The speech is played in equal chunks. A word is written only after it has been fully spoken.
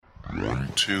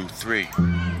1, 2, 3.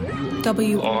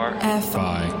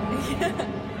 WRFI.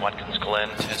 Watkins Glen.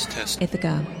 Test.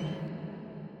 Ithaca.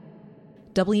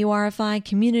 WRFI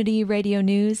Community Radio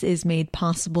News is made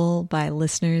possible by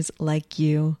listeners like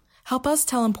you. Help us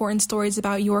tell important stories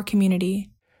about your community.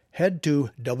 Head to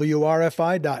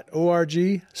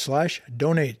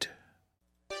wrfi.org/donate.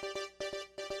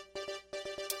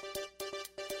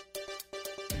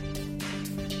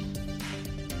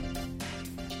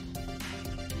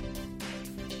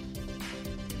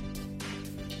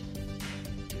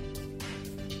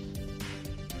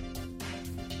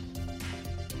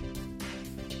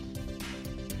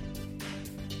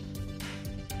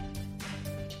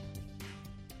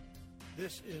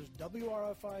 This is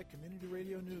WRFI Community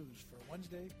Radio News for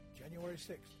Wednesday, January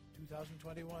 6,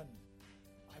 2021.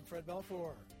 I'm Fred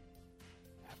Balfour.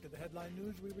 After the headline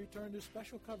news, we return to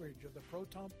special coverage of the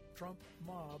pro-Trump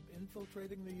mob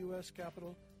infiltrating the U.S.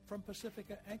 Capitol from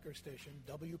Pacifica anchor station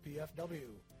WPFW.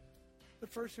 But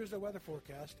first, here's the weather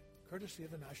forecast, courtesy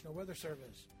of the National Weather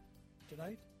Service.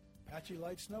 Tonight, patchy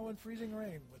light snow and freezing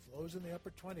rain with lows in the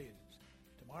upper 20s.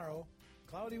 Tomorrow,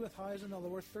 cloudy with highs in the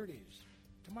lower 30s.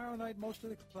 Tomorrow night,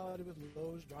 mostly cloudy with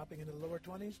lows dropping into the lower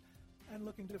 20s, and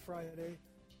looking to Friday,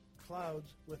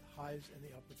 clouds with highs in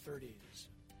the upper 30s.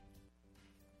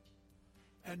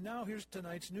 And now here's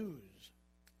tonight's news.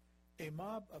 A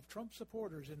mob of Trump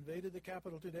supporters invaded the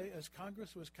Capitol today as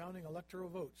Congress was counting electoral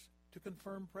votes to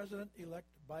confirm President-elect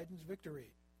Biden's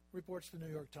victory, reports the New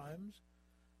York Times.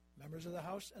 Members of the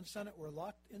House and Senate were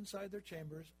locked inside their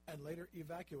chambers and later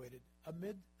evacuated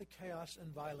amid the chaos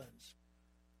and violence.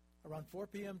 Around 4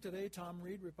 p.m. today, Tom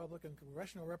Reed, Republican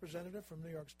congressional representative from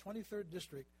New York's 23rd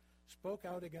District, spoke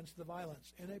out against the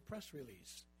violence in a press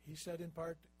release. He said in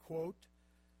part, quote,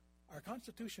 "Our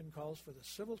Constitution calls for the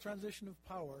civil transition of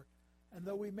power, and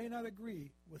though we may not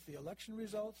agree with the election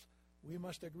results, we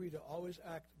must agree to always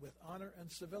act with honor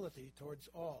and civility towards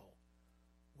all.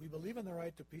 We believe in the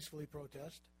right to peacefully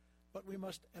protest, but we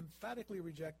must emphatically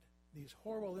reject these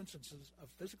horrible instances of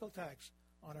physical attacks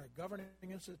on our governing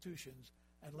institutions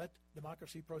and let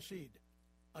democracy proceed,"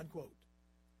 unquote.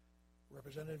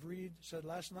 Representative Reed said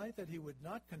last night that he would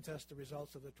not contest the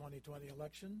results of the 2020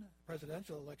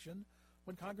 presidential election,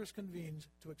 when Congress convenes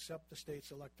to accept the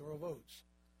state's electoral votes.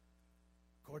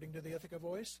 According to the Ithaca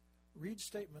Voice, Reed's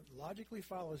statement logically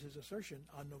follows his assertion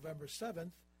on November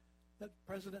 7th that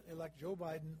President-elect Joe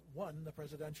Biden won the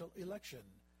presidential election.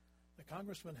 The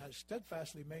congressman has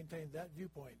steadfastly maintained that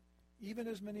viewpoint, even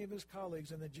as many of his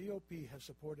colleagues in the GOP have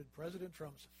supported President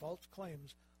Trump's false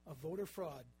claims of voter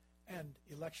fraud and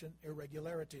election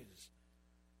irregularities.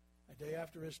 A day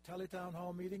after his teletown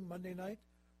hall meeting Monday night,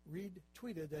 Reed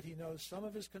tweeted that he knows some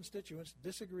of his constituents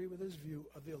disagree with his view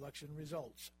of the election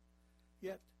results.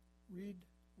 Yet, Reed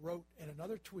wrote in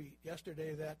another tweet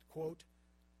yesterday that, quote,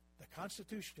 "The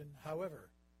Constitution, however,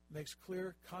 makes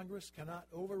clear Congress cannot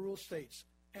overrule states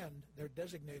and their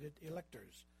designated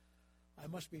electors. I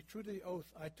must be true to the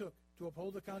oath I took to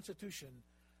uphold the Constitution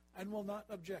and will not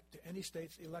object to any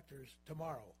state's electors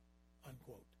tomorrow,"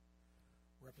 unquote.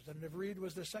 Representative Reed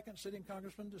was the second sitting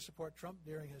congressman to support Trump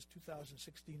during his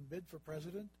 2016 bid for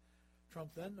president.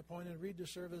 Trump then appointed Reed to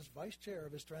serve as vice chair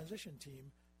of his transition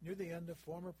team near the end of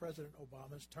former President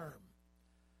Obama's term.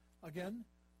 Again,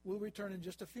 we'll return in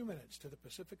just a few minutes to the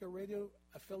Pacifica Radio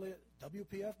affiliate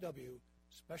WPFW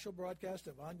special broadcast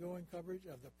of ongoing coverage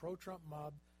of the pro-Trump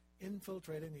mob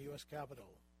infiltrating the U.S.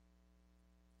 Capitol.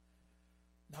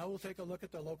 Now we'll take a look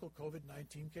at the local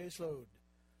COVID-19 caseload.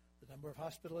 The number of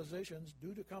hospitalizations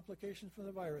due to complications from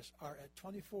the virus are at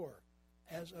 24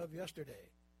 as of yesterday.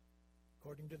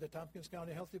 According to the Tompkins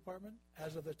County Health Department,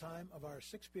 as of the time of our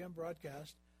 6 p.m.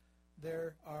 broadcast,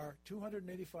 there are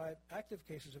 285 active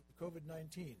cases of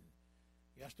COVID-19.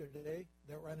 Yesterday,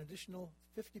 there were an additional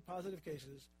 50 positive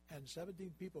cases and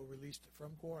 17 people released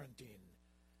from quarantine.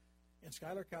 In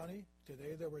Schuyler County,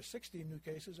 today there were 60 new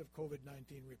cases of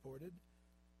COVID-19 reported.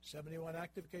 71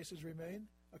 active cases remain,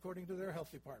 according to their health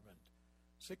department.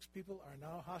 6 people are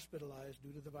now hospitalized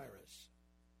due to the virus.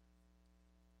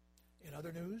 In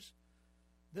other news,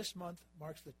 this month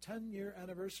marks the 10-year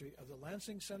anniversary of the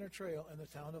Lansing Center Trail in the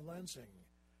town of Lansing.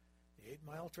 The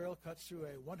 8-mile trail cuts through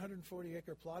a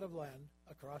 140-acre plot of land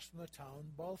across from the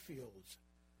town ball fields.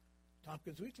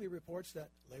 Tompkins Weekly reports that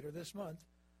later this month,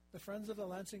 the Friends of the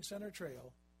Lansing Center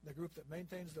Trail, the group that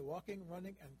maintains the walking,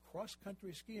 running, and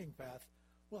cross-country skiing path,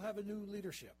 will have a new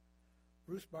leadership.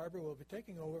 Bruce Barber will be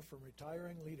taking over from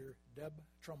retiring leader Deb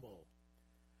Trumbull.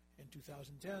 In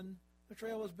 2010, the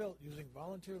trail was built using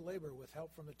volunteer labor with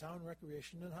help from the Town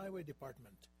Recreation and Highway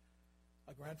Department.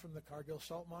 A grant from the Cargill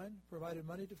Salt Mine provided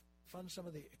money to fund some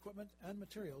of the equipment and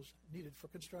materials needed for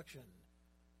construction.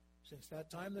 Since that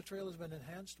time, the trail has been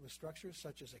enhanced with structures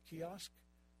such as a kiosk,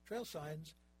 trail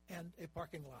signs, and a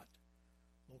parking lot.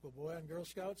 Local Boy and Girl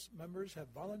Scouts members have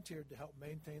volunteered to help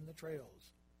maintain the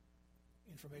trails.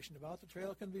 Information about the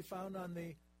trail can be found on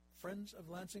the Friends of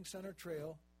Lansing Center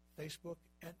Trail Facebook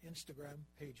and Instagram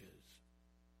pages.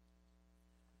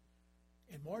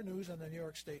 In more news on the New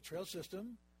York State Trail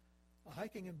System, a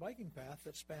hiking and biking path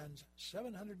that spans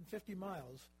 750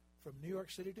 miles from New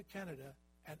York City to Canada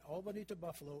and Albany to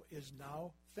Buffalo is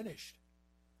now finished.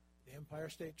 The Empire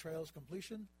State Trail's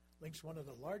completion links one of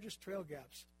the largest trail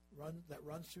gaps that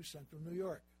runs through central New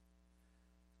York.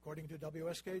 According to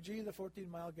WSKG, the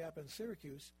 14-mile gap in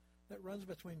Syracuse that runs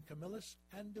between Camillus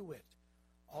and DeWitt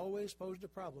always posed a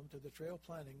problem to the trail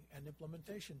planning and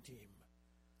implementation team.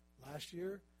 Last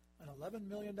year, an $11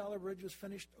 million bridge was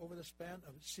finished over the span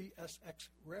of CSX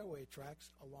railway tracks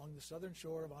along the southern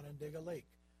shore of Onondaga Lake.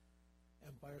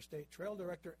 Empire State Trail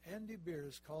Director Andy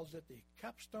Beers calls it the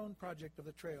capstone project of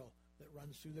the trail that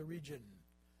runs through the region.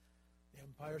 The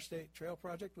Empire State Trail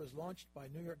Project was launched by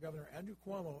New York Governor Andrew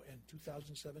Cuomo in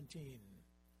 2017.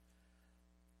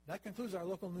 That concludes our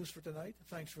local news for tonight.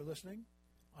 Thanks for listening.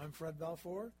 I'm Fred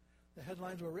Balfour. The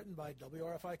headlines were written by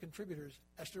WRFI contributors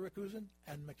Esther Rakuzin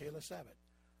and Michaela Sabat.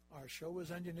 Our show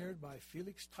was engineered by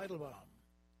Felix Teitelbaum.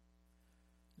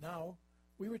 Now,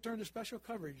 we return to special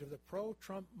coverage of the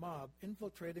pro-Trump mob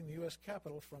infiltrating the U.S.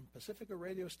 Capitol from Pacifica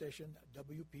radio station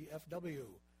WPFW.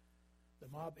 The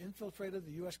mob infiltrated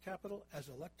the U.S. Capitol as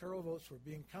electoral votes were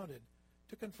being counted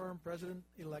to confirm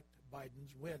President-elect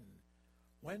Biden's win.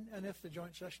 When and if the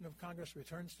joint session of Congress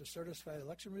returns to certify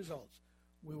election results,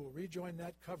 we will rejoin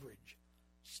that coverage.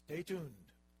 Stay tuned.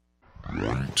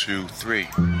 1, 2, 3.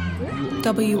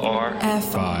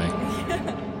 WRFI.